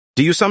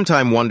Do you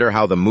sometimes wonder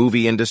how the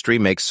movie industry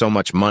makes so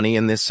much money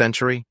in this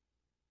century?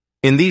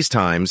 In these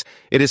times,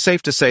 it is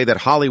safe to say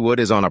that Hollywood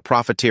is on a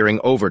profiteering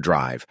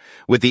overdrive,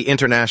 with the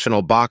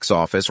international box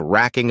office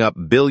racking up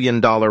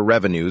billion-dollar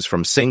revenues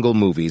from single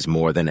movies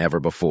more than ever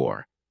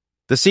before.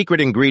 The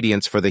secret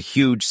ingredients for the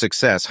huge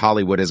success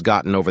Hollywood has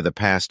gotten over the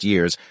past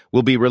years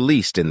will be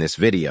released in this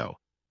video.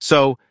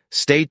 So,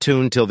 stay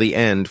tuned till the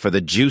end for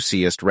the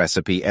juiciest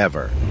recipe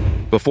ever.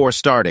 Before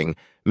starting,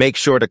 make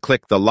sure to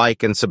click the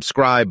like and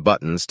subscribe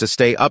buttons to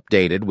stay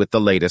updated with the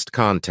latest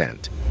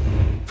content.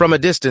 From a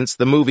distance,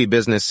 the movie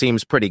business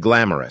seems pretty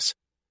glamorous.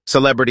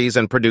 Celebrities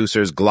and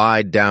producers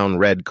glide down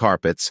red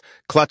carpets,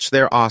 clutch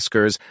their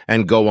Oscars,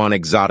 and go on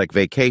exotic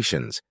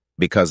vacations,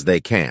 because they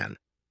can.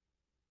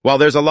 While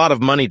there's a lot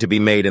of money to be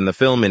made in the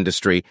film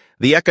industry,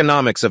 the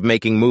economics of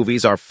making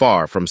movies are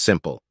far from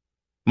simple.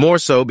 More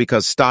so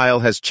because style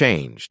has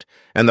changed,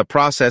 and the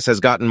process has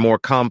gotten more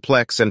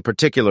complex and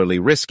particularly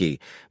risky,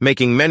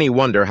 making many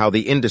wonder how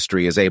the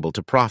industry is able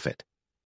to profit.